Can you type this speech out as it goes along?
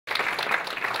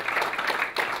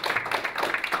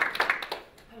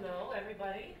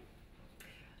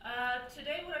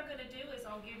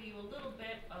I'll give you a little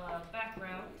bit of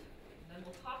background, and then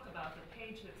we'll talk about the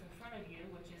page that's in front of you,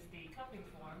 which is the cupping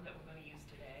form that we're going to use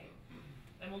today.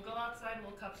 Then we'll go outside and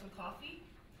we'll cup some coffee.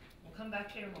 We'll come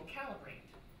back here and we'll calibrate.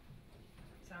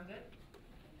 Sound good?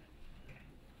 Okay.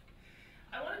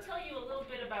 I want to tell you a little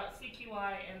bit about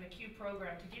CQI and the Q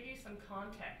program to give you some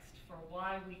context for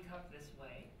why we cup this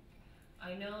way.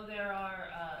 I know there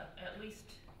are at least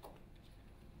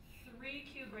 3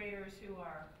 Q graders who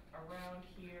are around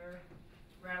here,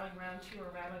 rattling around, 2 are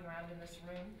rattling around in this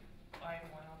room. I am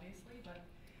one, obviously, but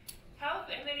how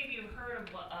many of you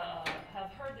have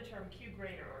heard the term Q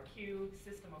grader or Q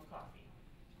system of coffee?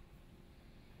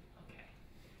 Okay.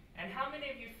 And how many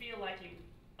of you feel like you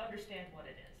understand what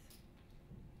it is?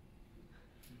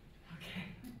 Okay.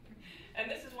 And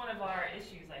this is one of our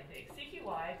issues, I think.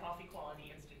 CQI, Coffee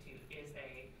Quality Institute, is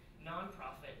a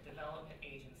nonprofit development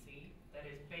agency that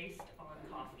is based on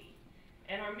coffee.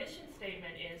 And our mission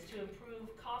statement is to improve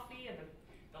coffee and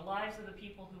the lives of the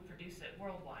people who produce it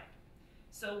worldwide.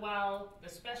 So while the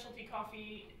Specialty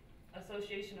Coffee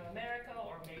Association of America,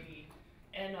 or maybe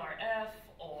NRF,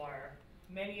 or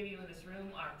many of you in this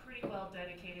room are pretty well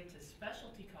dedicated to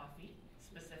specialty coffee,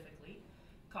 specifically,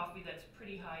 coffee that's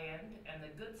pretty high-end and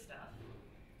the good stuff,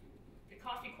 the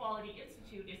Coffee Quality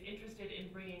Institute is interested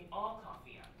in bringing all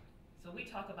coffee up. So we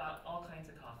talk about all kinds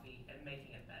of coffee and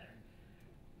making it better.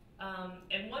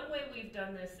 And one way we've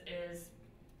done this is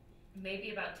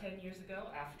maybe about 10 years ago,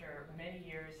 after many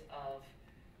years of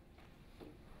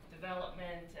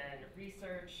development and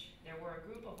research, there were a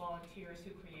group of volunteers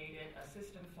who created a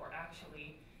system for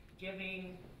actually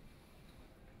giving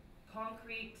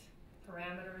concrete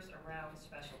parameters around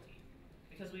specialty.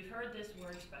 Because we've heard this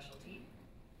word specialty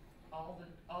all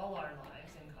our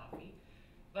lives in coffee,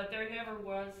 but there never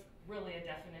was really a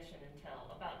definition until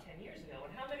about 10 years ago.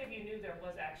 And how many of you knew there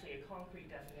was actually a concrete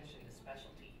definition to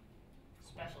specialty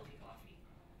coffee?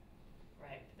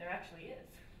 Right, there actually is.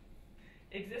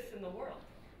 It exists in the world.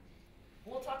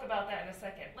 We'll talk about that in a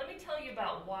second. Let me tell you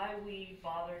about why we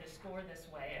bother to score this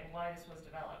way and why this was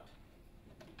developed.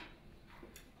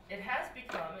 It has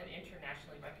become an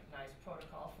internationally recognized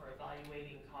protocol for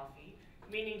evaluating coffee,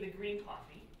 meaning the green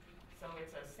coffee. So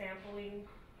it's a sampling,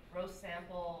 roast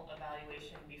sample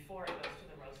evaluation before it goes to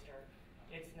the roaster.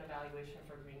 It's an evaluation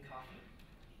for green coffee.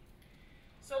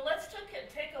 So let's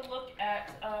take a look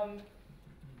at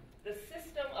the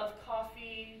system of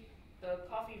coffee, the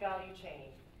coffee value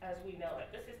chain as we know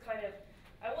it. This is kind of,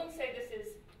 I wouldn't say this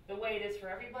is the way it is for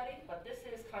everybody, but this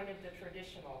is kind of the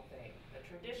traditional thing. The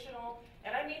traditional,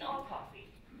 and I mean all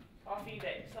coffee. Coffee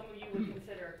that some of you would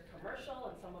consider commercial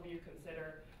and some of you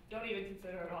don't even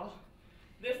consider at all.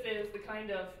 This is the kind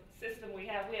of system we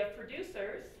have. We have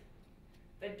producers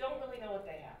that don't really know what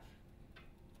they have.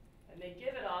 And they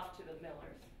give it off to the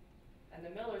millers, and the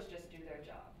millers just do their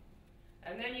job.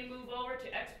 And then you move over to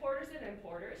exporters and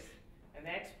importers, and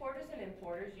the exporters and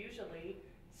importers usually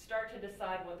start to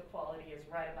decide what the quality is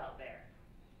right about there.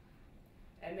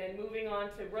 And then moving on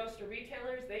to roaster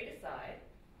retailers, they decide.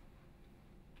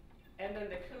 And then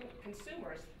the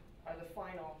consumers are the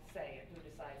final say in who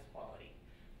decides quality.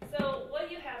 So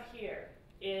what you have here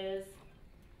is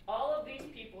all of these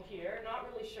people here not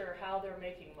really sure how they're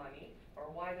making money or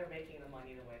why they're making the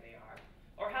money the way they are,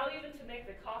 or how even to make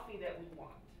the coffee that we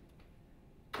want.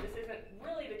 This isn't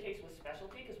really the case with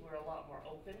specialty because we're a lot more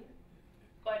open,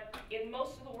 but in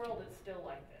most of the world it's still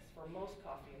like this, for most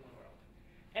coffee in the world.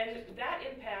 And that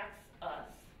impacts us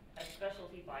as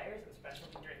specialty buyers and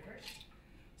specialty drinkers.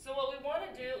 So what we want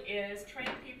to do is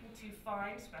train people to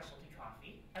find specialty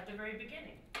coffee at the very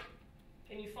beginning.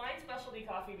 Can you find specialty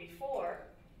coffee before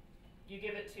you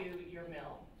give it to your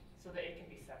mill so that it can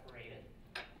be separated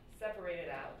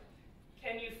out?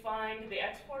 Can you find the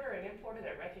exporter and importer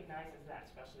that recognizes that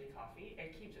specialty coffee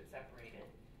and keeps it separated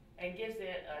and gives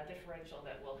it a differential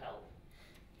that will help?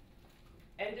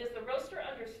 And does the roaster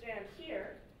understand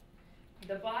here,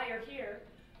 the buyer here,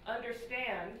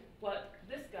 understand what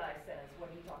this guy says when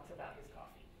he talks about his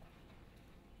coffee?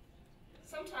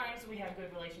 Sometimes we have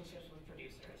good relationships with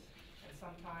producers, and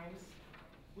sometimes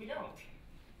we don't.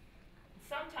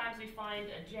 Sometimes we find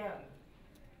a gem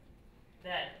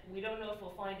that we don't know if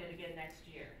we'll find it again next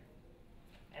year.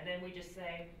 And then we just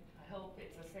say, I hope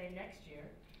it's the same next year.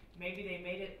 Maybe they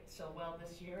made it so well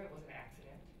this year it was an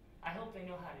accident. I hope they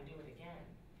know how to do it again.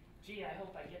 Gee, I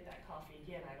hope I get that coffee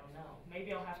again, I don't know. Maybe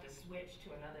I'll have to switch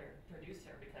to another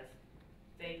producer because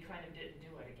they kind of didn't do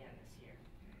it again this year.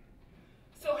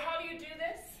 So how do you do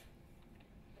this?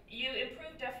 You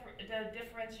improve the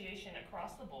differentiation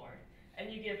across the board, and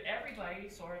you give everybody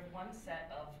sort of one set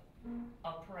of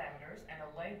parameters and a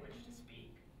language to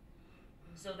speak.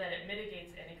 so that it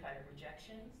mitigates any kind of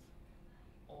rejections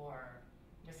or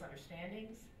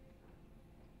misunderstandings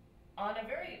on a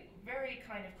very, very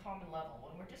kind of common level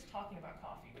when we're just talking about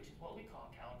coffee, which is what we call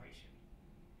calibration.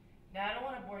 Now, I don't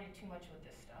want to bore you too much with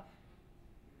this stuff,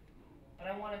 but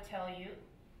I want to tell you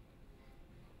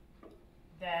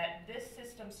that this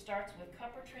system starts with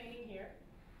cupper training here,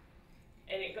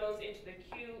 and it goes into the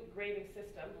Q grading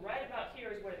system. Right about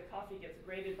here is where the coffee gets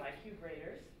graded by Q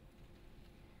graders.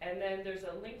 And then there's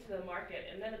a link to the market.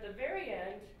 And then at the very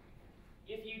end,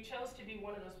 if you chose to be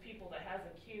one of those people that has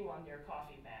a Q on your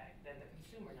coffee bag, then the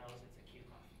consumer knows it's a Q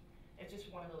coffee. It's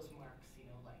just one of those marks, you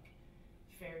know, like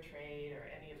fair trade or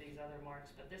any of these other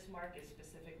marks, but this mark is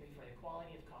specifically for the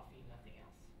quality of coffee, nothing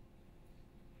else.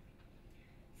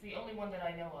 It's the only one that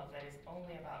I know of that is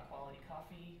only about quality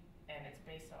coffee, and it's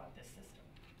based on this system.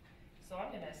 So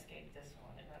I'm going to escape this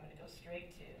one, and I'm going to go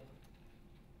straight to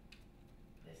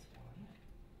this one,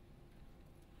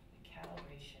 the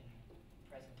calibration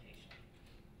presentation.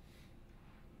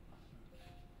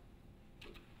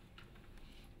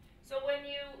 So when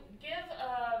you give,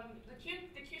 the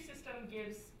Q system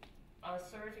gives a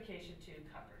certification to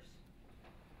cuppers.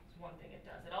 It's one thing it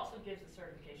does. It also gives a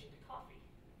certification to coffee.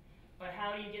 But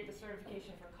how do you get the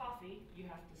certification for coffee? You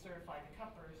have to certify the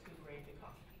cuppers who grade the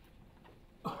coffee.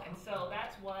 And so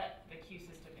that's what the Q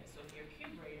system is. So if you're a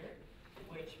Q grader,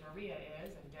 which Maria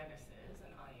is, and Dennis is,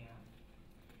 and I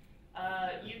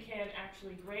am, you can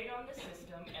actually grade on the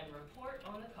system and report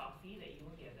on the coffee that you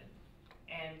were given,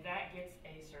 and that gets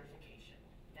a certification.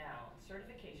 Now,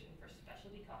 certification for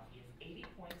specialty coffee is 80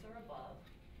 points or above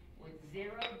with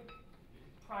 0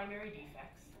 primary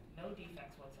defects, no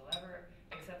defects whatsoever,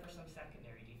 except for some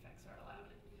secondary defects are allowed.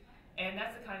 And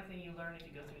that's the kind of thing you learn if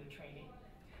you go through the training.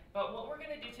 But what we're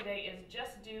going to do today is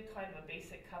just do kind of a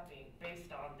basic cupping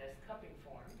based on this cupping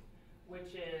form,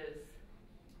 which is,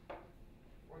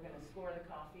 we're going to score the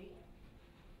coffee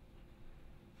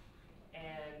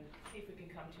and see if we can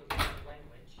come to a common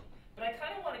language. But I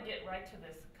kind of want to get right to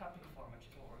this cupping form, which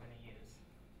is what we're going to use.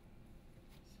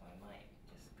 So I might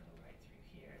just go right through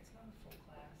here. It's not a full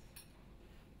class.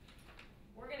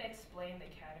 We're going to explain the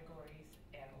categories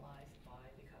analyzed by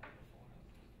the cupping form.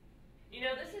 You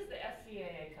know, this is the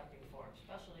SCAA cupping form,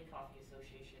 Specialty Coffee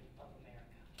Association of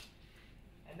America.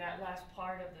 And that last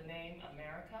part of the name,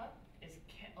 America, is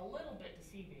a little bit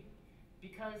deceiving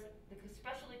because the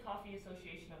Specialty Coffee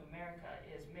Association of America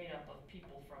is made up of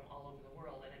people from all over the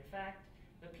world. And in fact,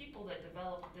 the people that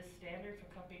developed this standard for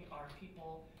cupping are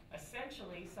people,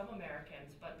 essentially some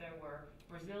Americans, but there were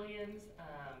Brazilians,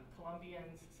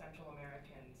 Colombians, Central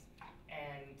Americans,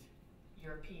 and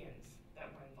Europeans that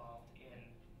were involved in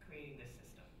creating this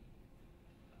system.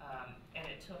 And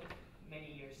it took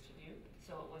many years to do,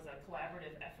 so it was a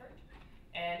collaborative effort.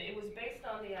 And it was based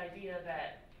on the idea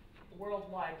that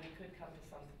worldwide we could come to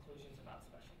some conclusions about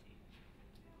specialty.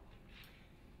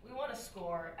 We want to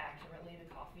score accurately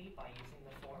the coffee by using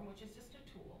the form, which is just a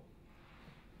tool.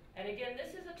 And again,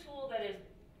 this is a tool that is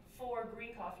for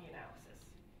green coffee analysis.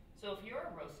 So if you're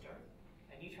a roaster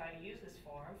and you try to use this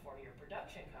form for your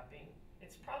production cupping,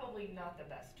 it's probably not the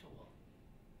best tool.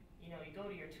 You know, you go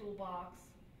to your toolbox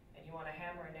and you want to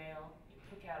hammer a nail, you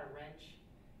pick out a wrench,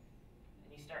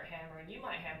 and you start hammering. You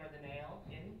might hammer the nail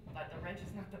in, but the wrench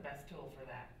is not the best tool for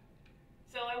that.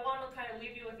 So I want to kind of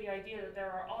leave you with the idea that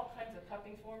there are all kinds of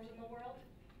cupping forms in the world.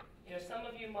 You know, some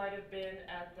of you might have been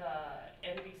at the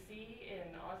NBC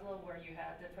in Oslo where you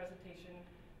had the presentation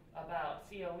about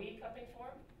COE cupping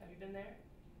form. Have you been there?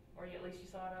 Or at least you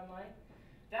saw it online?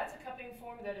 That's a cupping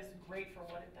form that is great for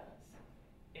what it does.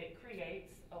 It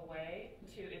creates a way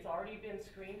to, it's already been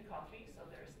screened coffee, so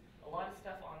there's a lot of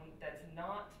stuff on that's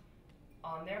not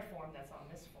on their form that's on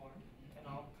this form, and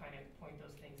I'll kind of point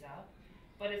those things out.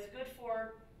 But it's good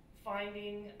for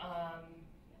finding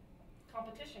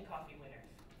competition coffee winners.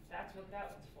 That's what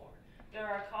that one's for. There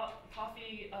are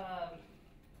coffee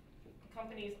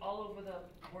companies all over the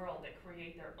world that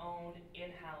create their own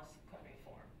in-house cupping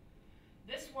form.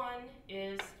 This one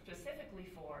is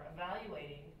specifically for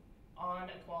evaluating on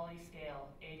a quality scale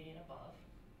 80 and above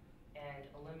and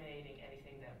eliminating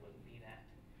anything that wouldn't be that.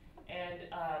 And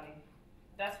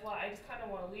that's why I just kind of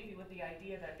want to leave you with the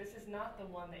idea that this is not the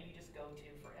one that you just go to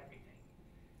for everything.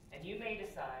 And you may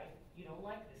decide you don't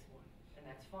like this one, and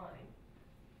that's fine.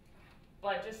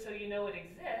 But just so you know it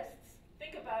exists,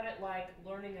 think about it like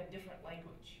learning a different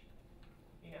language.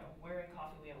 You know, we're in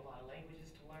coffee, we have a lot of languages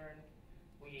to learn.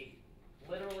 We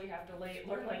literally have to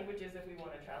learn languages if we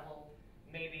want to travel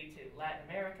maybe to Latin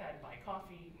America and buy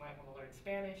coffee. You might want to learn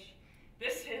Spanish.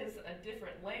 This is a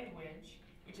different language,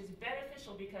 which is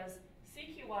beneficial because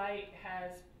CQI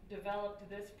has developed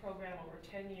this program over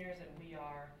 10 years, and we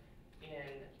are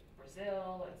in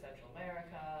Brazil, and Central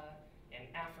America, in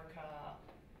Africa,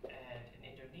 and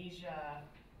in Indonesia,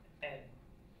 and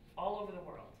all over the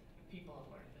world, people have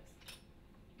learned this.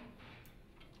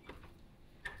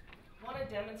 I want to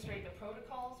demonstrate the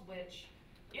protocols, which,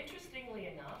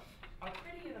 interestingly enough, are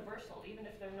pretty universal, even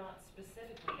if they're not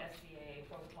specifically SCAA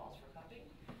protocols for cupping.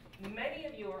 Many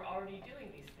of you are already doing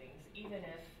these things, even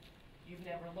if you've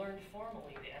never learned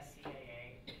formally the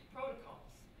SCAA protocols,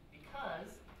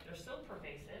 because they're so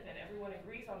pervasive and everyone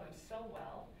agrees on them so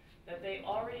well that they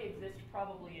already exist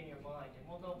probably in your mind, and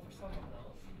we'll go for some of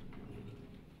those.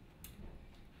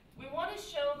 We want to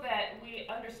show that we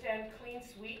understand clean,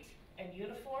 sweet, and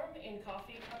uniform in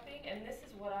coffee cupping, and this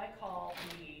is what I call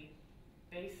the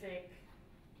basic,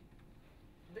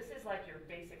 this is like your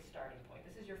basic starting point.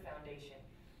 This is your foundation.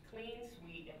 Clean,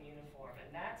 sweet, and uniform, and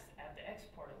that's at the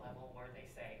exporter level where they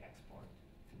say export.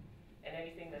 And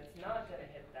anything that's not going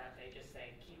to hit that, they just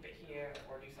say keep it here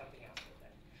or do something else with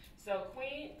it. So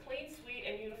clean, sweet,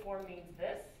 and uniform means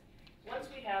this.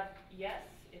 Once we have yes,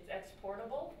 it's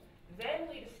exportable, then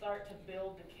we start to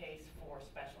build the case for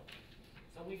specialty.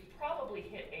 So we've probably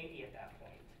hit 80 at that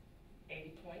point,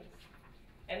 80 points.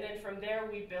 And then from there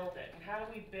we build it. And how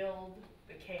do we build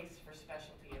the case for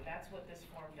specialty? And that's what this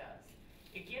form does.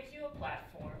 It gives you a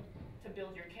platform to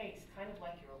build your case, kind of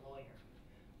like you're a lawyer.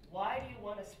 Why do you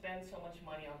want to spend so much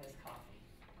money on this coffee?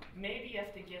 Maybe you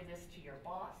have to give this to your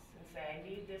boss and say, I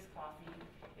need this coffee.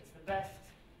 It's the best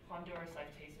Honduras I've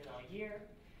tasted all year,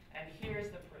 and here's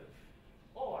the proof.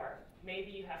 Or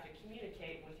maybe you have to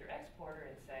communicate with your exporter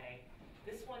and say,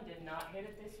 this one did not hit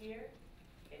it this year.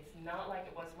 It's not like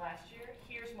it was last year.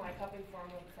 Here's my cupping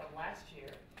formula from last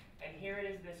year, and here it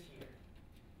is this year.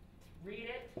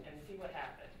 Read it and see what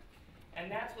happened. And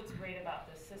that's what's great about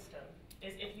this system,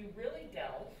 is if you really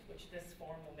delve, which this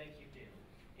form will make you do,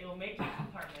 it will make you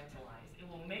compartmentalize, it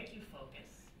will make you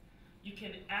focus. You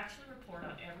can actually report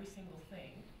on every single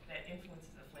thing that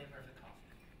influences the flavor of the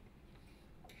coffee.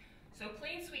 So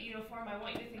clean, sweet, uniform, I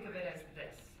want you to think of it as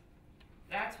this.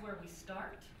 That's where we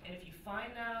start, and if you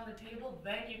find that on the table,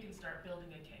 then you can start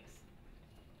building a case.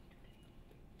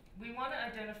 We want to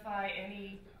identify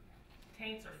any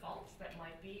taints or faults that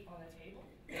might be on the table,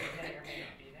 that may or may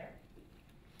not be there.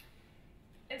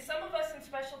 And some of us in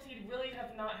specialty really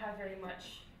have not had very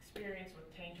much experience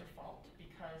with taint or fault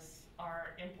because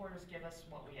our importers give us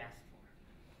what we ask for.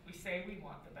 We say we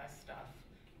want the best stuff.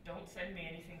 Don't send me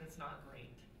anything that's not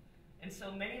great. And so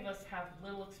many of us have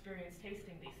little experience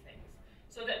tasting these things,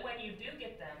 so that when you do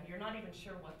get them, you're not even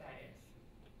sure what that is.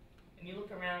 And you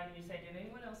look around and you say, did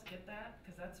anyone else get that?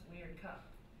 Because that's a weird cup.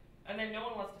 And then no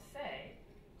one wants to say,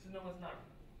 because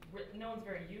no one's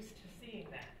very used to seeing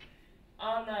that.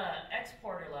 On the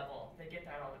exporter level, they get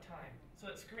that all the time. So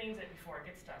it screens it before it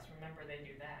gets to us. Remember, they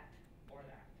do that or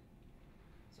that.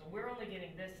 So we're only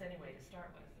getting this anyway to start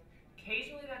with.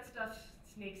 Occasionally that stuff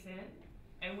sneaks in,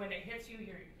 and when it hits you,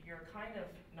 you're kind of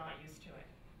not used to it.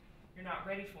 You're not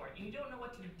ready for it. You don't know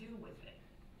what to do with it.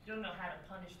 You don't know how to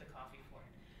punish the coffee for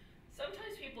it.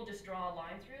 Sometimes people just draw a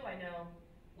line through. I know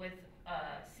with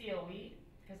COE,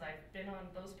 because I've been on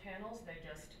those panels, they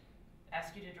just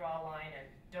ask you to draw a line and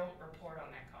don't report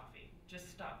on that coffee.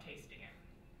 Just stop tasting it.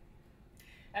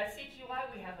 At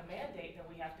CQI, we have a mandate that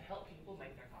we have to help people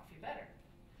make their coffee better.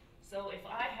 So if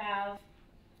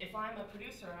I'm a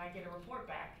producer and I get a report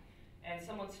back, and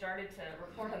someone started to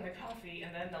report on the coffee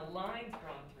and then the line's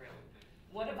drawn through,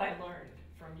 what have I learned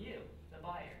from you, the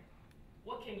buyer?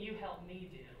 What can you help me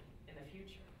do in the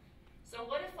future? So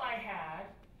what if I had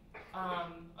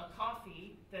a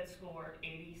coffee that scored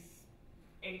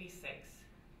 86,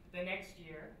 the next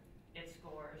year it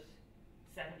scores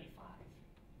 75,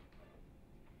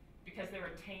 because there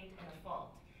were taint and a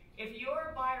fault. If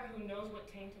you're a buyer who knows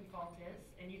what taint and fault is,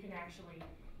 and you can actually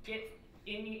get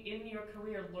in your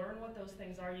career, learn what those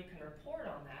things are, you can report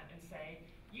on that and say,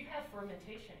 you have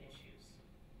fermentation issues.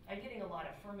 I'm getting a lot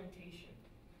of fermentation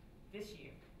this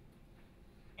year,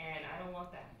 and I don't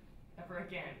want that ever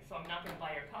again, so I'm not going to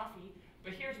buy your coffee,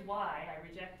 but here's why I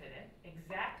rejected it,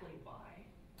 exactly why.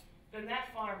 Then that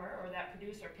farmer or that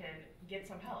producer can get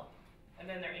some help, and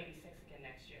then they're 86 again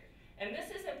next year. And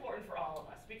this is important for all of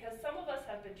us, because some of us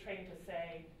have been trained to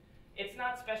say, it's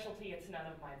not specialty, it's none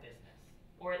of my business.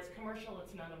 Or it's commercial,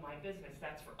 it's none of my business.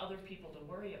 That's for other people to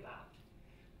worry about.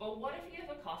 But what if you have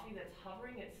a coffee that's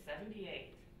hovering at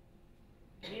 78,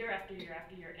 year after year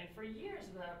after year, and for years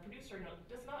the producer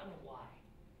does not know why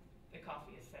the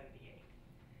coffee is 78.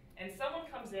 And someone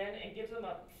comes in and gives them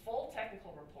a full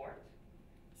technical report.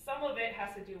 Some of it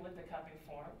has to do with the cupping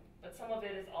form, but some of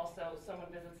it is also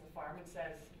someone visits the farm and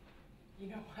says, you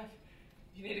know what?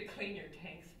 You need to clean your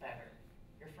tanks better.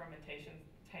 Your fermentation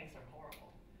tanks are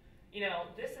horrible. You know,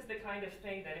 this is the kind of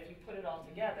thing that if you put it all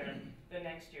together, the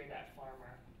next year that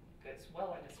farmer gets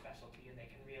well into specialty and they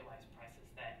can realize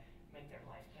prices that make their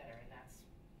life better, and that's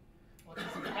what this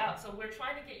is about. So we're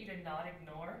trying to get you to not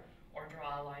ignore or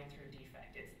draw a line through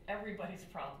defect. It's everybody's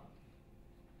problem.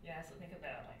 Yeah, so think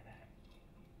about it like that.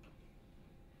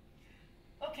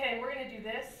 Okay, we're going to do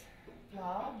this.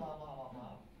 Blah, blah, blah, blah,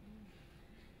 blah.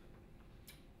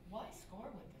 Why score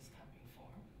with this cupping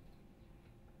form?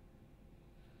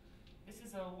 This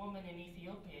is a woman in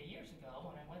Ethiopia years ago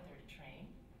when I went there to train.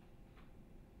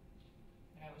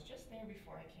 And I was just there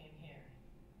before I came here.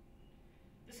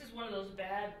 This is one of those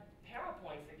bad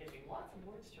PowerPoints that give you lots of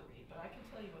words to read, but I can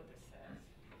tell you what this says.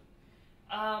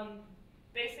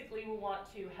 Basically, we want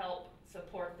to help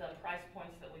support the price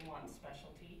points that we want in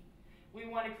specialty. We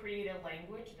want to create a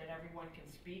language that everyone can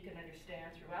speak and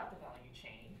understand throughout the value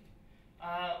chain.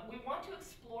 We want to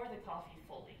explore the coffee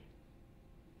fully.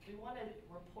 We want to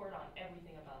report on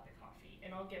everything about the coffee,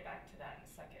 and I'll get back to that in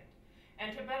a second.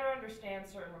 And to better understand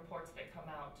certain reports that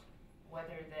come out,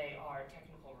 whether they are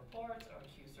technical reports or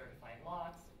Q-certified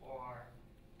lots or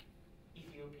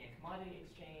Ethiopian Commodity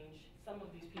Exchange, some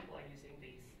of these people are using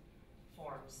these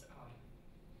forms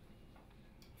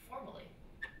formally.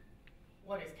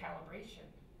 What is calibration?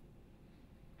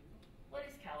 What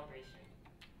is calibration?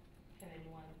 Can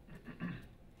anyone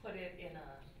put it in a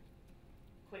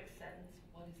quick sentence?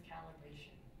 What is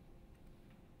calibration?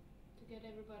 To get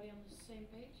everybody on the same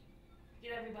page?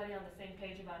 Get everybody on the same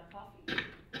page about coffee?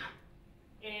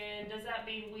 And does that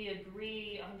mean we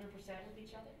agree 100% with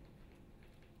each other?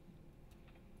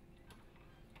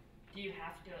 Do you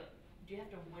have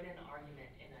to win an argument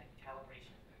in a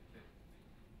calibration?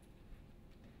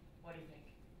 What do you think?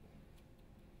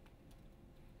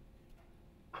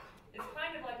 It's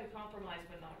kind of like a compromise,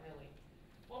 but not really.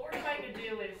 What we're trying to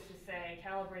do is to say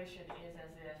calibration is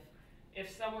as if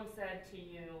someone said to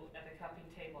you at the cupping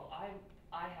table, I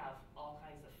have all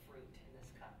kinds of fruit in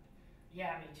this cup.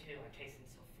 Yeah, me too. I'm tasting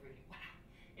so fruity. Wow,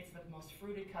 it's the most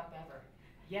fruited cup ever.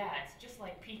 Yeah, it's just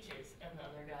like peaches. And the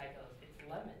other guy goes, it's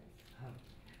lemons.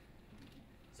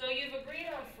 So you've agreed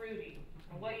on fruity,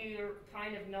 and what you're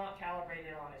kind of not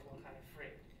calibrated on is what kind of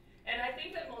fruit. And I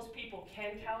think that most people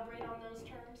can calibrate on those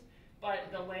terms, but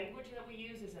the language that we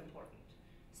use is important.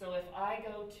 So if I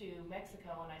go to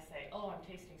Mexico and I say, oh, I'm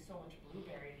tasting so much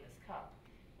blueberry in this cup,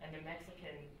 and the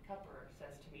Mexican cupper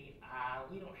says to me,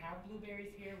 we don't have blueberries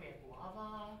here, we have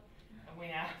guava, and we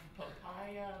have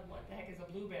papaya, what the heck is a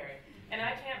blueberry? And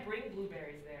I can't bring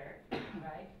blueberries there,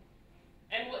 right?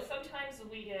 And sometimes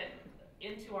we get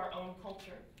into our own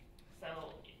culture.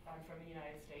 So I'm from the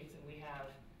United States, and we have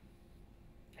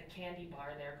a candy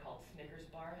bar there called Snickers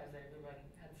bar. Has everyone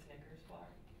had Snickers bar?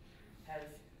 Has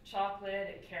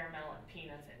chocolate and caramel and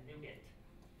peanuts and nougat.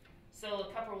 So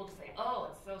a cupper will just say,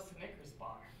 oh, it's so Snickers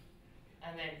bar.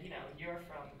 And then, you know, you're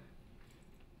from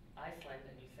Iceland,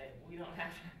 and you say, we don't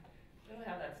have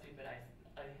that stupid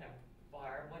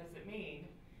bar. What does it mean?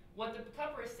 What the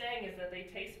cupper is saying is that they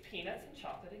taste peanuts and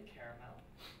chocolate and caramel.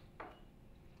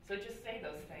 So just say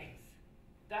those things.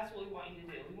 That's what we want you to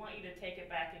do. We want you to take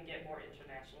it back and get more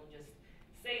international. Just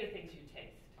say the things you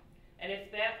taste. And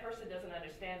if that person doesn't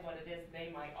understand what it is,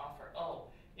 they might offer, oh,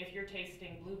 if you're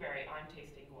tasting blueberry, I'm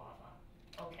tasting guava.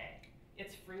 Okay,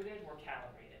 it's fruited, we're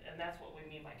calibrated. And that's what we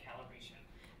mean by calibration.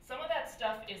 Some of that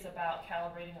stuff is about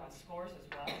calibrating on scores as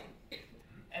well.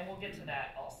 And we'll get to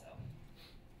that also.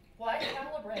 Why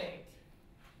calibrate?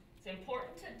 It's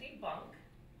important to debunk.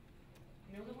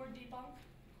 You know the word debunk?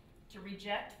 To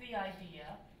reject the idea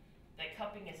that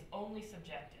cupping is only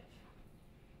subjective.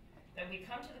 That we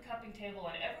come to the cupping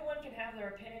table and everyone can have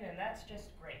their opinion, and that's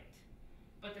just great.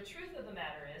 But the truth of the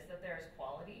matter is that there is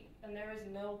quality and there is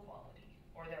no quality,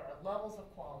 or there are levels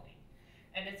of quality.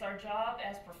 And it's our job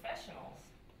as professionals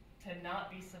to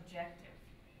not be subjective.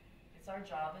 It's our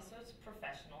job as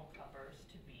professional cuppers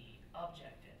to be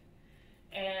objective.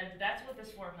 And that's what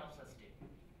this form helps us do.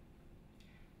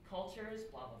 Cultures,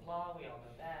 blah, blah, blah, we all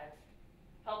know that.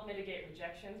 Help mitigate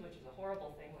rejections, which is a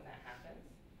horrible thing when that happens.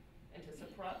 And to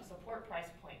support price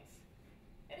points.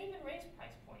 And even raise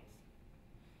price points.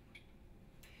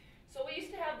 So we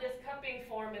used to have this cupping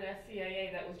form in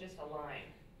SCAA that was just a line.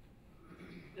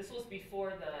 This was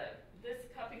before this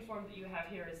cupping form that you have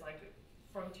here is like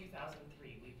from 2003.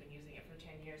 We've been using it for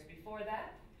 10 years. Before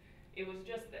that, it was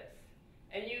just this.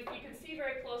 And you can see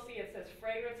very closely, it says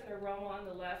fragrance and aroma on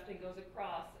the left and goes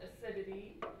across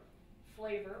acidity,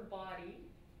 flavor, body,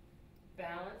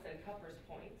 balance, and cupper's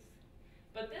points.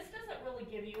 But this doesn't really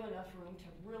give you enough room to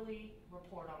really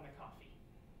report on the coffee.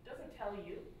 It doesn't tell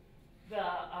you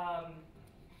The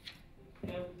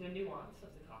nuance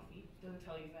of the coffee doesn't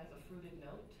tell you if it has a fruited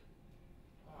note,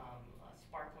 a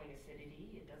sparkling acidity.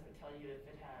 It doesn't tell you if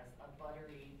it has a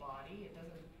buttery body. It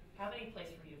doesn't have any place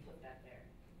for you to put that there.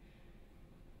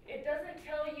 It doesn't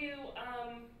tell you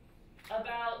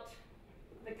about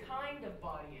the kind of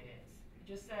body it is. It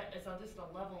just says it's just a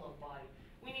level of body.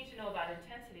 We need to know about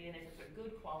intensity and if it's a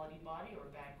good quality body or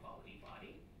a bad quality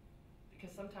body.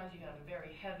 Because sometimes you have a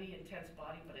very heavy, intense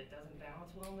body, but it doesn't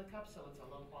balance well in the cup, so it's a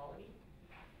low quality.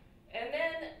 And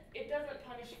then it doesn't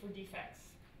punish for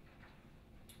defects,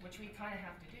 which we kind of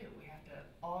have to do. We have to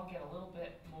all get a little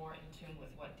bit more in tune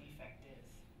with what defect is.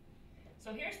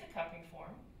 So here's the cupping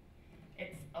form.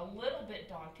 It's a little bit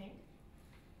daunting.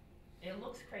 It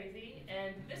looks crazy,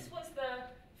 and this was the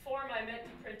form I meant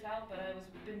to print out, but I've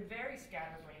been very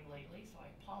scatterbrained lately, so I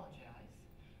apologize.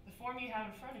 The form you have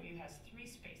in front of you has 3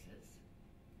 spaces,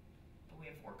 but we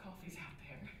have 4 coffees out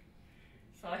there.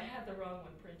 So I had the wrong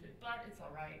one printed, but it's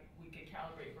all right. We could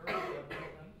calibrate verbally on one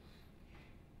of them.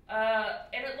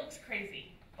 And it looks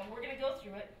crazy, but we're going to go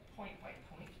through it point by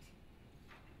point.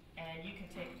 And you can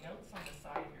take notes on the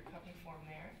side of your cupping form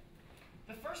there.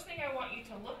 The first thing I want you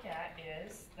to look at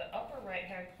is the upper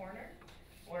right-hand corner,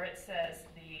 where it says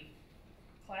the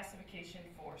classification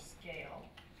for scale.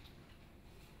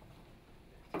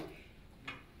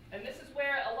 And this is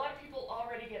where a lot of people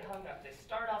already get hung up. They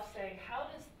start off saying, how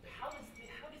do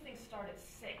things start at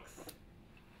 6?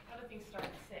 How do things start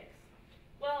at 6?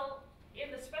 Well,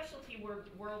 in the specialty world,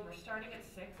 we're starting at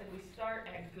 6, and we start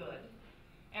at good.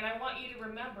 And I want you to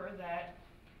remember that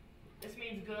this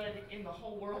means good in the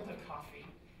whole world of coffee.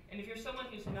 And if you're someone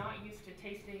who's not used to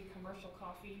tasting commercial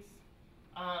coffees,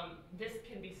 this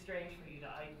can be strange for you.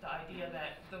 The idea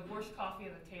that the worst coffee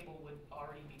at the table would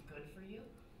already be good for you,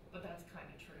 but that's kind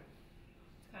of true.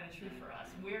 It's kind of true for us.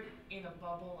 We're in a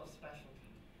bubble of specialty.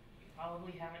 You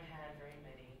probably haven't had very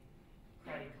many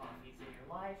credit coffees in your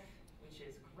life, which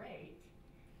is great,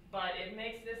 but it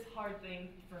makes this hard thing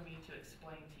for me to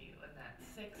explain to you, and that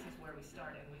 6 is where we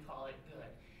start, and we call it good.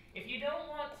 If you don't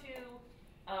want to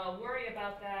worry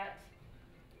about that,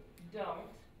 don't.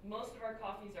 Most of our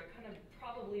coffees are kind of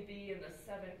probably be in the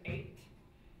 7-8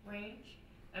 range.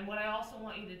 And what I also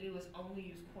want you to do is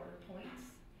only use quarter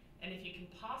points. And if you can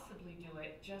possibly do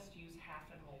it, just use half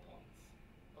and whole points.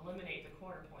 Eliminate the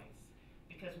quarter points.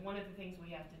 Because one of the things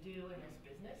we have to do in this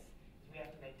business is we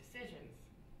have to make decisions.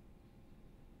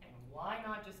 And why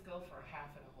not just go for a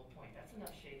half and a whole point? That's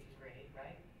enough shades of gray,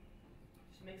 right?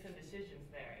 Just make some decisions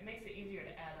there. It makes it easier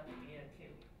to add up at the end,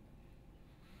 too.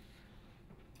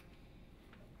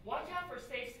 Watch out for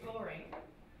safe scoring.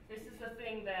 This is the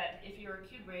thing that if you're a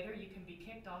Q grader, you can be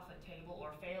kicked off a table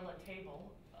or fail a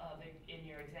table in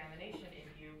your examination if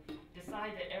you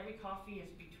decide that every coffee is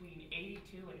between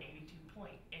 82 and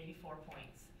 84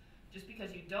 points. Just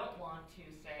because you don't want to,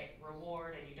 say,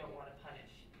 reward and you don't want to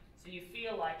punish. So you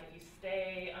feel like if you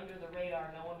stay under the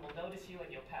radar, no one will notice you and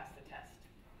you'll pass the test.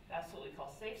 That's what we call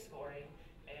safe scoring.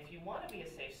 And if you want to be a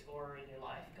safe scorer in your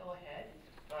life, go ahead.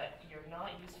 But you're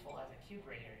not useful as a Q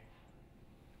grader.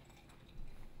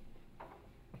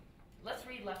 Let's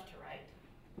read left to right.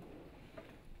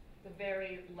 The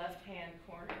very left-hand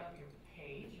corner of your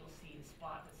page, you'll see the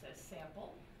spot that says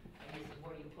sample. And this is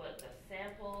where you put the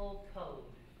sample code,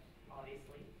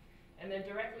 obviously. And then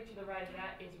directly to the right of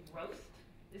that is roast.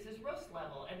 This is roast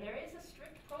level. And there is a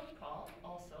strict protocol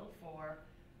also for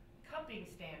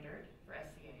cupping standard for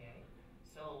SCAA.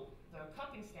 So the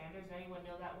cupping standards, anyone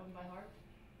know that one by heart?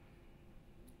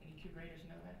 Any Q graders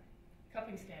know that?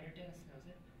 Cupping standard, Dennis knows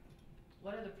it.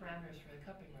 What are the parameters for the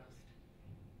cupping roast?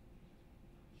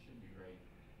 Should be right in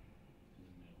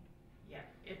the middle. Yeah,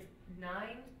 it's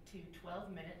 9 to 12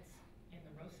 minutes in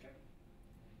the roaster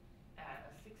at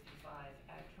a 65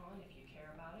 Adcon if you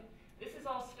care about it. This is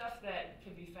all stuff that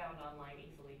can be found online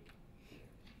easily.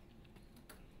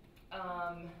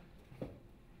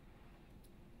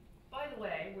 By the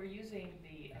way, we're using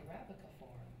the Arabica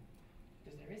form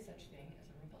because there is such thing as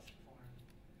a Robusta form,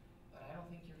 but I don't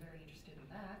think you're very interested in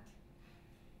that.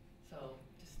 So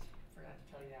just forgot to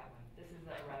tell you that one. This is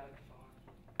the Arabica form.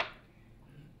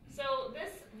 So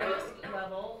this roast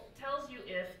level tells you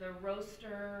if the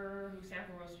roaster who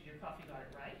sample roasted your coffee got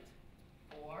it right,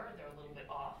 or they're a little bit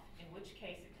off, in which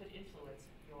case it could influence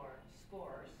your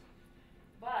scores.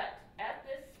 But at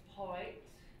this point,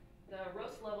 the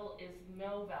roast level is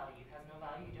no value. It has no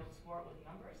value. You don't score it with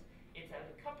numbers. It's a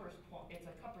cupper's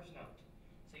note.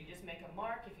 So you just make a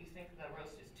mark if you think the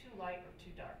roast is too light or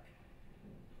too dark.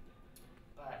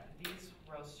 But these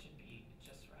roasts should be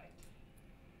just right.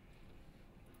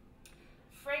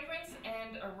 Fragrance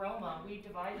and aroma, we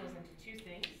divide those into 2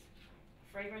 things.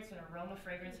 Fragrance and aroma.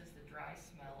 Fragrance is the dry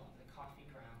smell of the coffee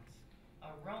grounds.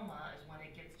 Aroma is when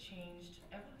it gets changed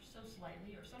ever so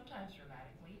slightly or sometimes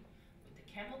dramatically with the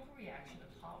chemical reaction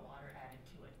of hot water added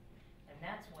to it. And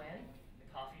that's when the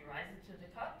coffee rises to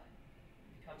the cup,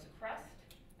 becomes a crust,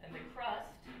 and the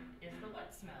crust is the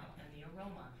wet smell and the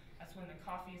aroma. That's when the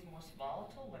coffee is most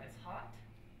volatile, when it's hot,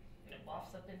 and it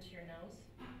wafts up into your nose.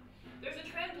 There's a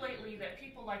trend lately that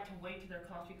people like to wait till their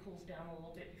coffee cools down a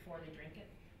little bit before they drink it.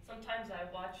 Sometimes I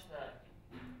watch the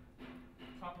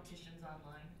competitions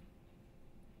online,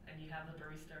 and you have the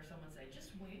barista or someone say,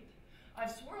 just wait.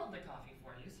 I've swirled the coffee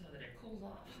for you so that it cools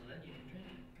off, so then you can drink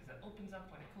it, because it opens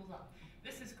up when it cools off.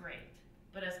 This is great,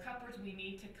 but as cuppers, we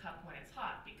need to cup when it's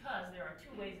hot, because there are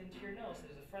two ways into your nose.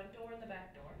 There's a front door and the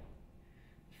back door.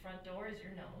 The front door is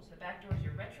your nose. The back door is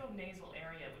your retronasal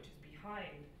area, which is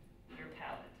behind your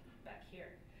palate, back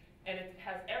here. And it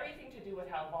has everything to do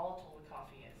with how volatile the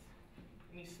coffee is.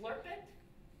 When you slurp it,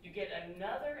 you get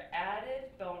another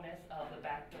added bonus of the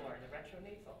back door, the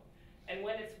retronasal. And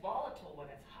when it's volatile, when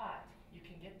it's hot, you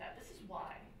can get that. This is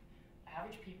why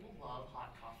average people love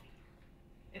hot coffee.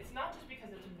 It's not just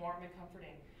because it's warm and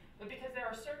comforting, but because there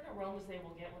are certain aromas they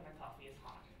will get when the coffee is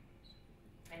hot.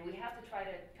 And we have to try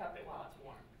to cup it while it's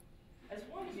warm. As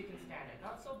warm as you can stand it,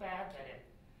 not so bad that it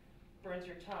burns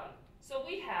your tongue. So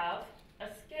we have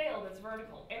a scale that's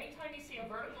vertical. Anytime you see a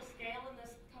vertical scale in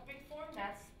this cupping form,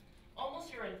 that's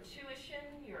almost your intuition,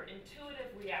 your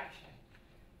intuitive reaction.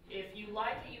 If you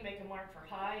like it, you make a mark for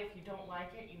high. If you don't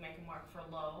like it, you make a mark for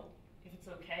low. If it's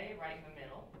okay, right in the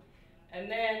middle. And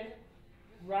then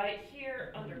right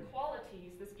here under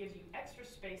qualities, this gives you extra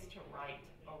space to write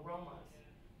aromas.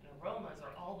 And aromas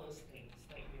are all those things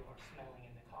that you are smelling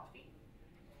in the coffee.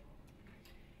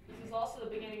 This is also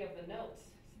the beginning of the notes.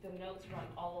 The notes run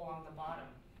all along the bottom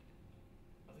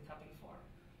of the cupping form.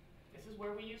 This is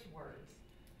where we use words.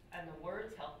 And the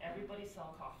words help everybody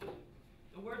sell coffee.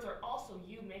 The words are also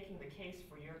you making the case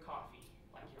for your coffee.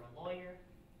 Like you're a lawyer,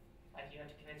 like you have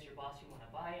to convince your boss you want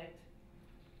to buy it.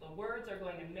 The words are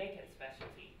going to make it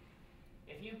specialty.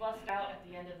 If you bust out at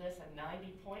the end of this a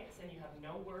 90 points and you have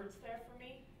no words there for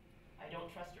me, I don't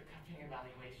trust your cupping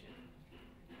evaluation.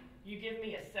 You give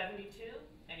me a 72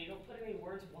 and you don't put any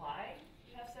words why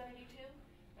you have 72,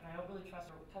 and I don't really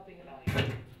trust your cupping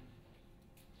evaluation.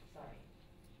 Sorry.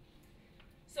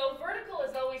 So vertical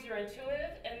is always your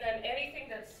intuitive, and then anything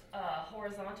that's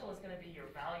horizontal is going to be your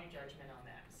value judgment on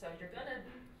that. So you're going to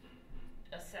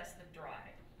assess the dry,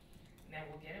 and then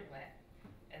we'll get it wet,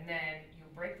 and then you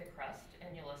break the crust,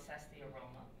 and you'll assess the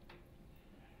aroma.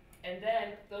 And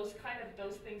then those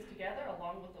things together,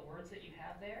 along with the words that you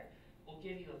have there, will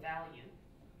give you a value.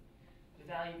 The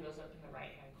value goes up in the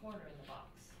right-hand corner in the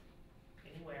box,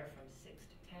 anywhere from 6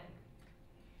 to 10.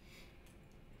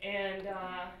 And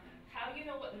how do you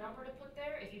know what number to put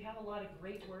there? If you have a lot of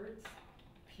great words,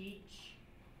 peach,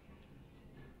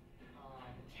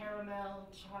 caramel,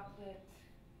 chocolate,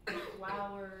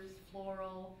 flowers,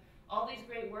 floral, all these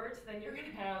great words, then you're going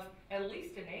to have at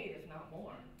least an 8, if not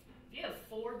more. If you have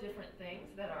 4 different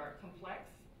things that are complex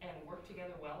and work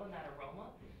together well in that aroma,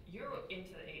 you're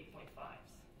into the 8.5s.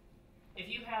 If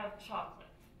you have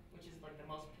chocolate, which is like the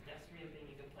most pedestrian thing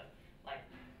you can put, like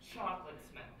chocolate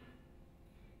smell.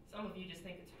 Some of you just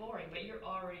think it's boring, but you're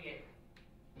already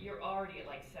at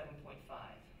like 7.5.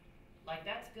 Like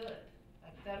that's good.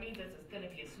 That means it's going to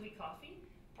be a sweet coffee,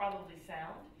 probably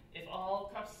sound. If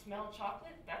all cups smell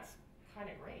chocolate, that's kind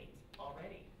of great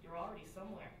already. You're already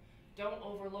somewhere. Don't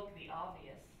overlook the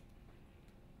obvious.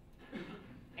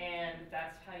 And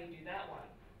that's how you do that one.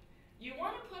 You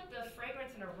want to put the fragrance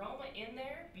and aroma in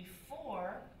there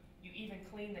before you even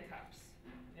clean the cups.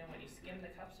 You know, when you skim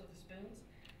the cups with the spoons,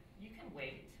 you can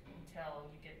wait until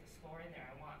you get the score in there.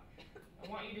 I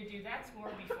want you to do that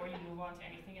score before you move on to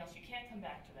anything else. You can't come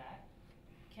back to that.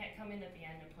 You can't come in at the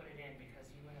end and put it in because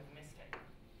you would have missed it.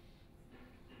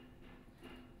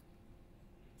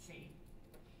 See?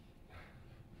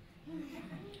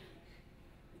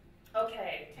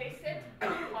 Okay, taste it,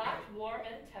 hot, warm,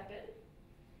 and tepid.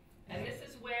 And this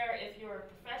is where, if you're a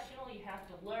professional, you have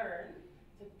to learn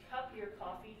to cup your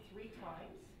coffee 3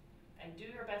 times and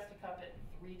do your best to cup it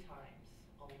 3 times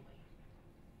only,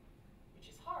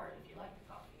 which is hard if you like the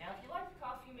coffee. Now, if you like the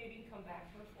coffee, maybe you can come back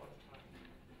for a 4th time.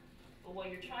 But what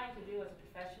you're trying to do as a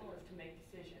professional is to make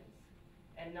decisions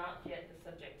and not get the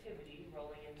subjectivity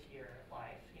rolling into your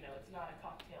life. You know, it's not a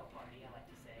cocktail party, I like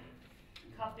to say.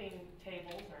 Cupping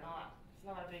tables are not, it's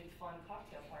not a big fun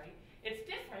cocktail party. It's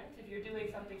different if you're doing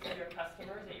something for your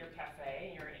customers at your cafe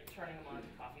and you're turning them on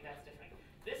to coffee, that's different.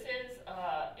 This is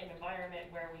an environment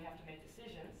where we have to make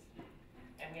decisions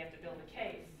and we have to build a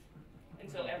case. And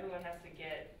so everyone has to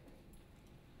get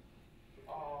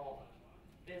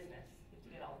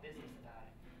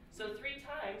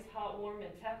warm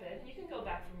and tepid. You can go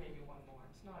back for maybe one more.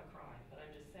 It's not a crime, but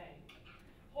I'm just saying.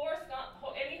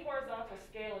 Any horizontal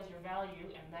scale is your value,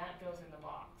 and that goes in the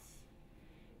box.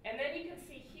 And then you can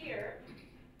see here,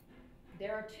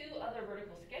 there are two other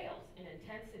vertical scales in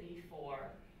intensity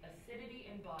for acidity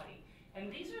and body.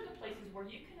 And these are the places where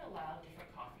you can allow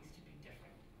different coffees to be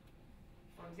different.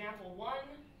 For example, one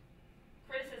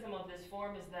criticism of this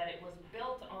form is that it was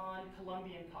built on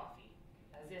Colombian coffee,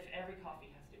 as if every coffee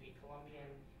has to be Colombian.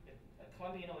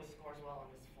 Colombian always scores well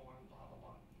on this form, blah, blah,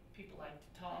 blah. People like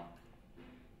to talk.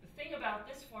 The thing about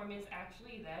this form is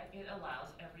actually that it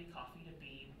allows every coffee to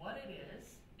be what it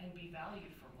is and be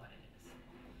valued for what it is.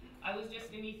 I was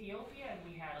just in Ethiopia and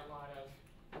we had a lot of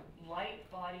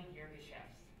light-bodied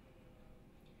yirgachefs.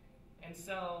 And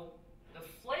so the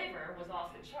flavor was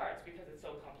off the charts because it's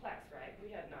so complex, right?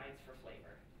 We had 9s for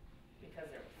flavor because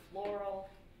there was floral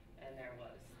and there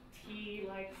was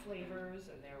tea-like flavors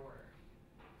and there were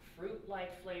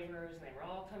fruit-like flavors and they were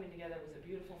all coming together. It was a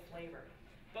beautiful flavor.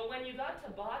 But when you got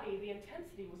to body, the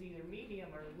intensity was either medium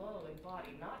or low in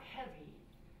body, not heavy.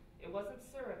 It wasn't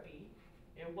syrupy.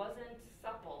 It wasn't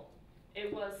supple.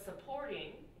 It was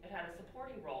supporting. It had a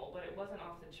supporting role, but it wasn't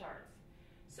off the charts.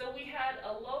 So we had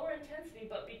a lower intensity,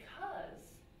 but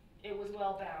because it was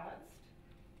well balanced,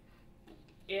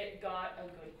 it got a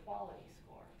good quality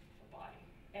score for body.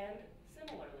 And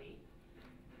similarly,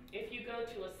 if you go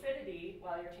to acidity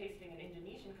while you're tasting an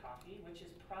Indonesian coffee, which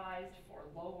is prized for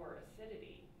lower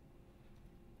acidity,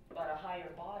 but a higher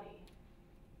body,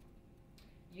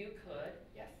 you could,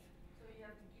 yes? So you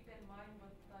have to keep in mind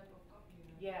what type of coffee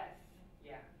you have. Yes,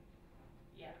 yeah,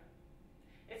 yeah.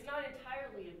 It's not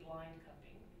entirely a blind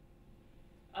cupping,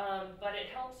 but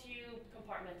it helps you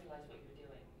compartmentalize what you're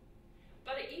doing.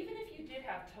 But even if you did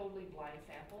have totally blind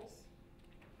samples,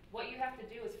 what you have to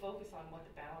do is focus on what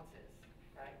the balance is,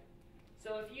 right?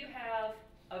 So if you have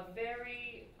a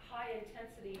very high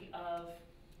intensity of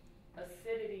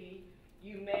acidity,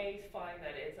 you may find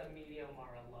that it's a medium or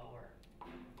a lower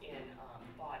in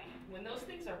body. When those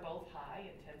things are both high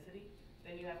intensity,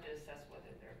 then you have to assess whether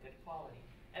they're good quality.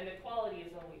 And the quality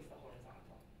is always the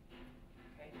horizontal.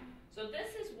 Okay? So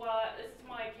this is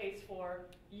my case for,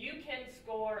 you can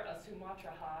score a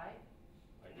Sumatra high,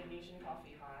 or Indonesian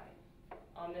coffee high,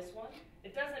 on this one.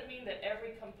 It doesn't mean that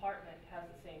every compartment has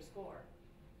the same score.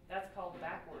 That's called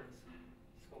backwards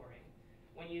scoring.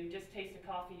 When you just taste a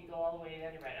coffee, you go all the way in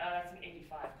and you write, oh, that's an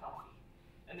 85 coffee.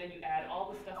 And then you add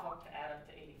all the stuff up to add up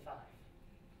to 85.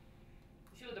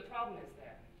 You see what the problem is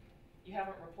there? You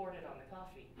haven't reported on the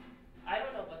coffee. I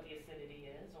don't know what the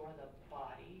acidity is, or the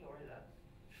body, or the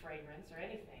fragrance, or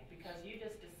anything, because you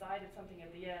just decided something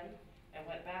at the end and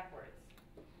went backwards.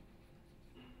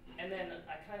 And then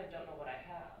I kind of don't know what I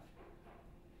have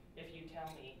if you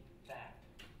tell me that.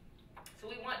 So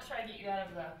we want to try to get you out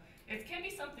of the, it can be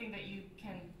something that you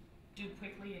can do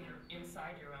quickly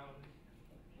inside your own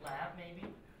lab maybe,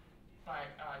 but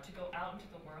to go out into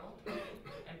the world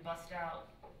and bust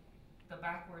out the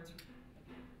backwards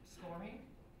scoring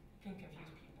can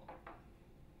confuse people.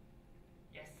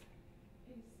 Yes?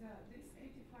 Is this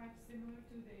 85 similar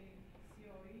to the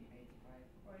COE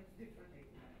 85, or it's different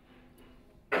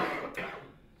 85?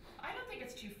 I don't think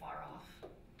it's too far off.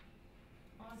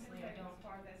 Honestly, I don't. As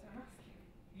far as I'm asking.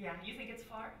 Yeah, you think it's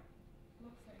far?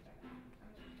 Looks like that.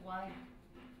 Why?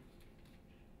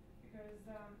 Because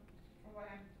from what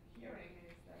I'm hearing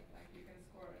is that like you can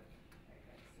score like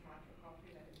a Sumatra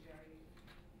coffee that is very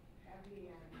heavy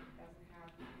and doesn't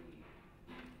have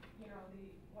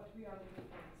what we are looking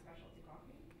for in specialty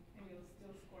coffee, and you'll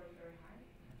still score it very high.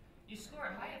 You score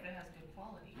it high if it has good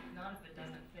quality, not if it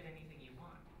doesn't fit anything you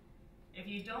want. If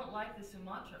you don't like the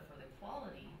Sumatra for the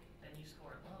quality, then you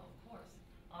score it low, of course,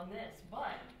 on this.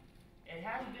 But it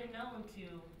has been known to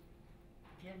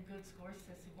give good scores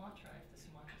to Sumatra if the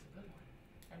Sumatra is a good one.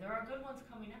 And there are good ones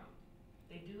coming out.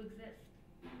 They do exist.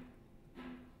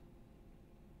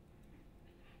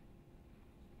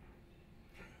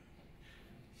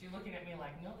 She's looking at me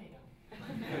like, no, they don't.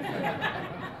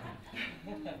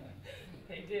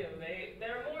 They do.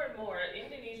 They're more and more.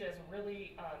 Indonesia is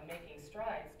really making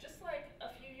strides. Just like a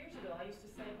few years ago, I used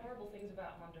to say horrible things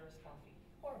about Honduras coffee.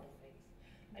 Horrible things.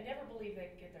 I never believed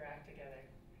they'd get their act together.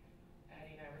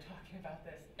 Addie and I were talking about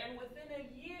this. And within a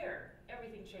year,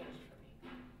 everything changed for me.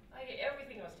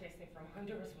 Everything I was tasting from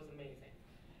Honduras was amazing.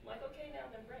 I'm like, okay, now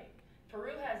they're great.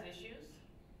 Peru has issues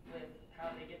with how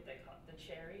they get the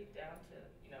cherry down to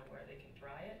where they can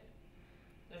dry it.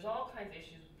 There's all kinds of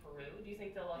issues with Peru. Do you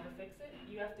think they'll ever fix it?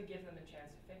 You have to give them a chance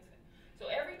to fix it.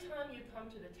 So every time you come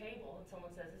to the table and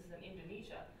someone says this is in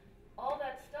Indonesia, all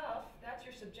that stuff, that's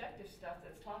your subjective stuff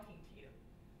that's talking to you.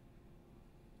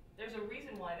 there's a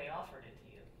reason why they offered it to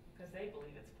you, because they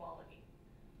believe it's quality.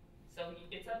 So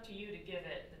it's up to you to give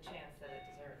it the chance that it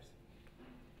deserves.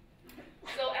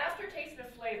 So aftertaste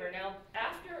of flavor. Now,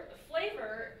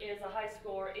 flavor is a high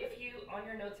score if you, on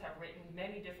your notes, have written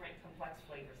many different complex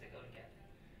flavors that go together,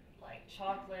 like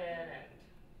chocolate and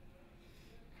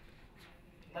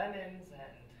lemons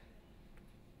and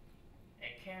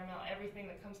caramel, everything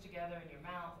that comes together in your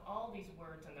mouth, all these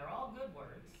words, and they're all good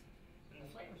words, then the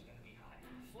flavor's going to be high.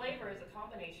 Flavor is a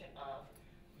combination of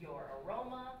your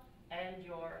aroma and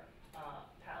your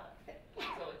palate.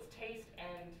 So it's taste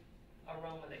and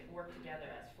aroma that work together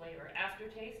as flavor.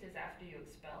 Aftertaste is after you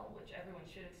expel, which everyone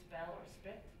should expel or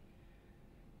spit.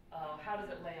 How does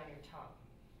it lay on your tongue?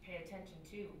 Pay attention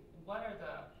to what are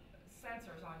the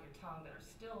sensors on your tongue that are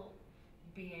still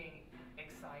being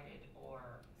excited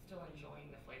or still enjoying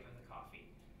the flavor of the coffee.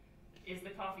 Is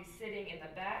the coffee sitting in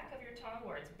the back of your tongue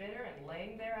where it's bitter and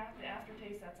laying there after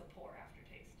aftertaste? That's a poor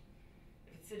aftertaste.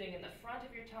 If it's sitting in the front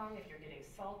of your tongue, if you're getting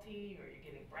salty or you're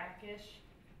getting brackish,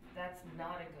 that's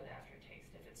not a good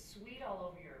aftertaste. If it's sweet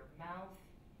all over your mouth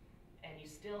and you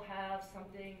still have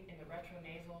something in the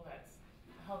retronasal that's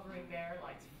hovering there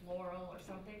like floral or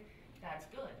something, that's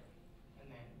good. And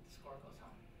then the score goes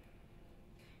home.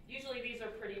 Usually these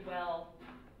are pretty well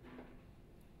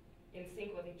in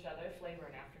sync with each other, flavor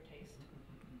and aftertaste.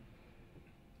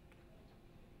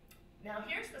 Now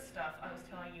here's the stuff I was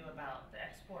telling you about the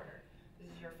exporter.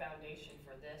 This is your foundation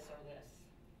for this or this.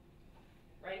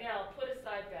 Right now, put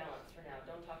aside balance for now.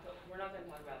 We're not going to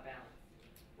talk about balance.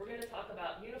 We're going to talk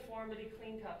about uniformity,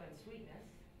 clean cup, and sweetness.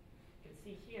 You can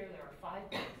see here there are 5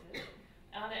 boxes.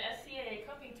 On the SCAA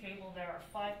cupping table, there are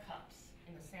 5 cups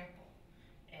in the sample.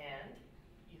 And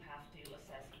you have to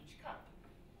assess each cup.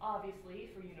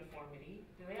 Obviously, for uniformity,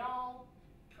 they all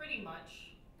pretty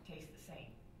much taste the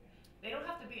same. They don't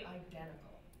have to be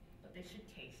identical, but they should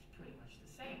taste pretty much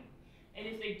the same. And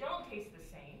if they don't taste the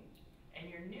same, and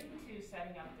you're new to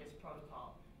setting up this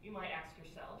protocol, you might ask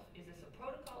yourself, is this a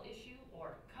protocol issue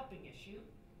or a cupping issue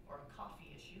or a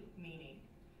coffee issue? Meaning,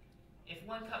 if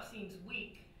one cup seems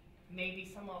weak, maybe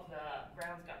some of the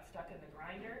grounds got stuck in the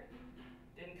grinder,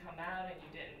 didn't come out, and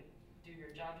you didn't do your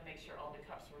job to make sure all the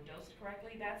cups were dosed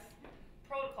correctly. That's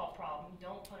protocol problem.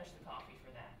 Don't punish the coffee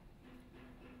for that.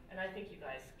 And I think you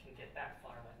guys can get that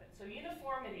far with it. So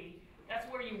uniformity, that's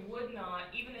where you would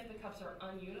not, even if the cups are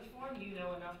ununiform, you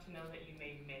know enough to know that you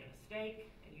maybe made a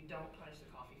mistake, and you don't punish the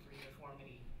coffee for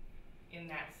uniformity in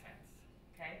that sense,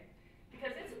 okay?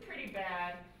 Because it's a pretty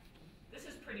bad, this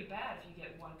is pretty bad if you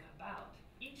get 1 cup out.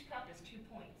 Each cup is 2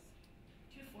 points.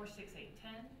 2, 4, 6, 8,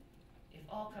 10. If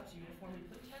all cups are uniform, you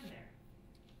put 10 there.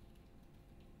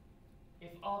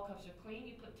 If all cups are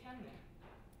clean, you put 10 there.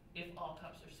 If all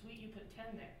cups are sweet, you put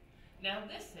 10 there. Now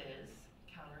this is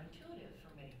counterintuitive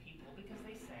for many people because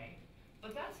they say,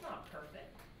 but that's not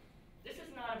perfect. This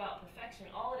is not about perfection.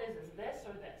 All it is this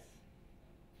or this.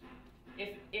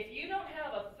 If you don't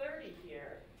have a 30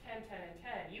 here, 10, 10, and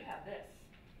 10, you have this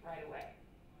right away.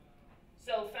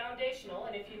 So foundational,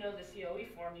 and if you know the COE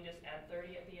form, you just add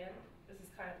 30 at the end. This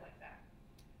is kind of like that.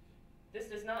 This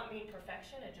does not mean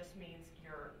perfection. It just means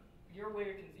you're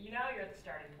where now you're at the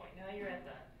starting point. Now you're at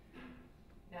the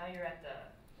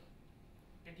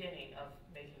beginning of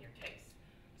making your case.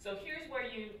 So here's where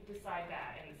you decide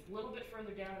that, and it's a little bit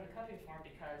further down in the cupping form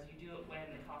because you do it when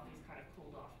the coffee's kind of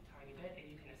cooled off a tiny bit, and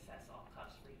you can assess all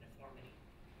cups for uniformity.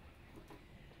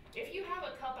 If you have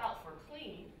a cup out for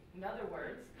clean, in other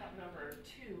words, cup number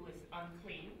 2 is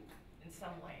unclean in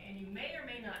some way, and you may or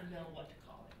may not know what to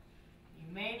call it. You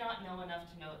may not know enough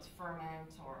to know it's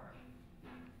ferment or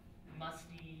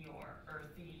musty or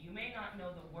earthy. You may not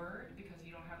know the word because you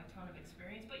don't have a ton of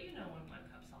experience, but you know when one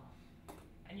cup's off.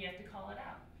 And you have to call it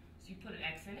out. So you put an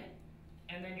X in it,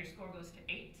 and then your score goes to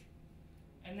 8.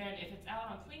 And then if it's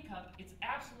out on clean cup, it's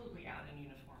absolutely out in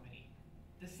uniformity.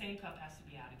 The same cup has to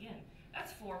be out again.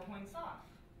 That's 4 points off.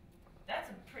 That's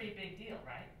a pretty big deal,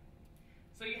 right?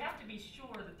 So you have to be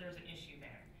sure that there's an issue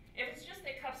there. If it's just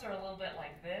that cups are a little bit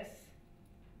like this,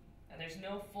 and there's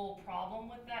no full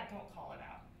problem with that, don't call it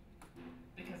out.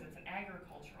 Because it's an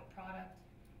agricultural product,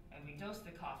 and we dose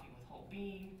the coffee with whole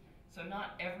bean, so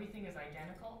not everything is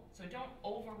identical. So don't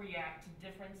overreact to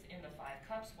difference in the 5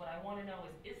 cups. What I want to know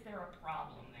is there a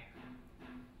problem there?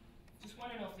 Just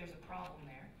want to know if there's a problem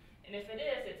there. And if it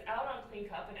is, it's out on clean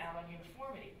cup and out on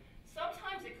uniformity.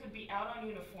 Sometimes it could be out on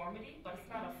uniformity, but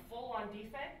it's not a full-on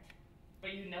defect,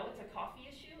 but you know it's a coffee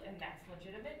issue, and that's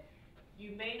legitimate.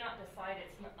 You may not decide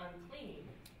it's unclean,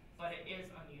 but it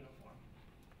is ununiform.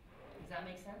 Does that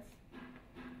make sense?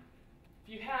 If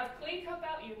you have clean cup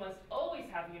out, you must always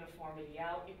have uniformity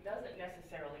out. It doesn't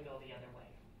necessarily go the other way.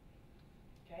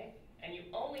 okay? And you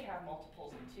only have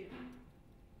multiples of 2.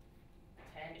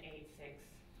 10, 8, 6.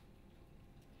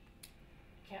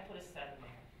 You can't put a 7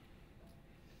 there.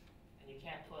 And you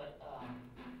can't put,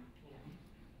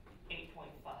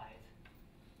 8.5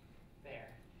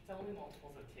 there. It's only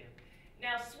multiples of 2.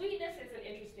 Now, sweetness is an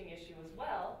interesting issue as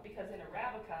well, because in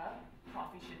Arabica,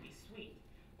 coffee should be sweet.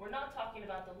 We're not talking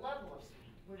about the level of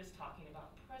sweet. We're just talking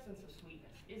about presence of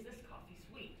sweetness. Is this coffee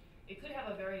sweet? It could have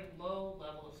a very low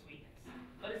level of sweetness,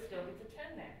 but it still gets a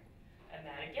 10 there. And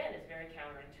that, again, is very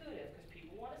counterintuitive, because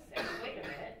people want to say, wait a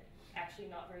minute, actually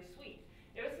not very sweet.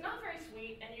 If it's not very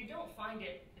sweet, and you don't find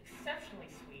it exceptionally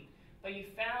sweet, but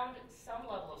you found some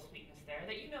level of sweetness there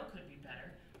that you know could be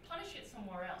better, punish it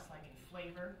somewhere else, like in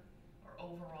flavor, or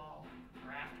overall, or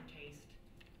aftertaste.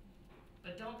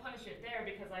 But don't punish it there,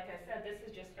 because like I said, this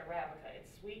is just Arabica.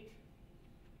 It's sweet,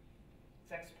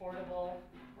 it's exportable,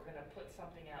 we're going to put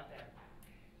something out there.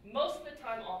 Most of the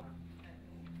time,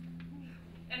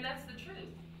 and that's the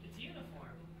truth, it's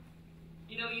uniform.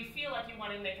 You know, you feel like you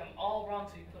want to make them all wrong,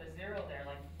 so you put a 0 there,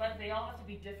 but they all have to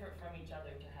be different from each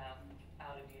other to have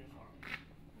out of uniform.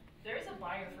 There is a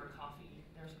buyer for coffee.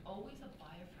 There's always a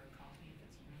buyer for coffee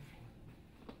that's uniform.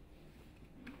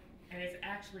 And it's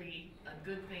actually a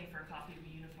good thing for coffee to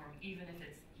be uniform, even if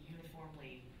it's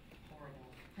uniformly horrible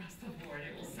across the board,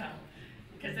 it will sell.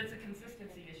 Because it's a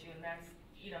consistency issue, and that's,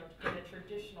 in the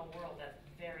traditional world, that's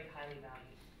very highly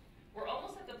valued. We're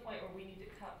almost at the point where we need to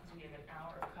cut, because we have an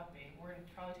hour of cupping. We're going to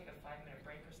probably take a 5-minute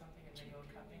break or something and then go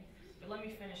cupping. But let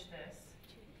me finish this.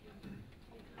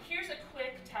 Here's a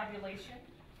quick tabulation.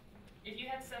 If you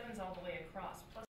had 7s all the way across, plus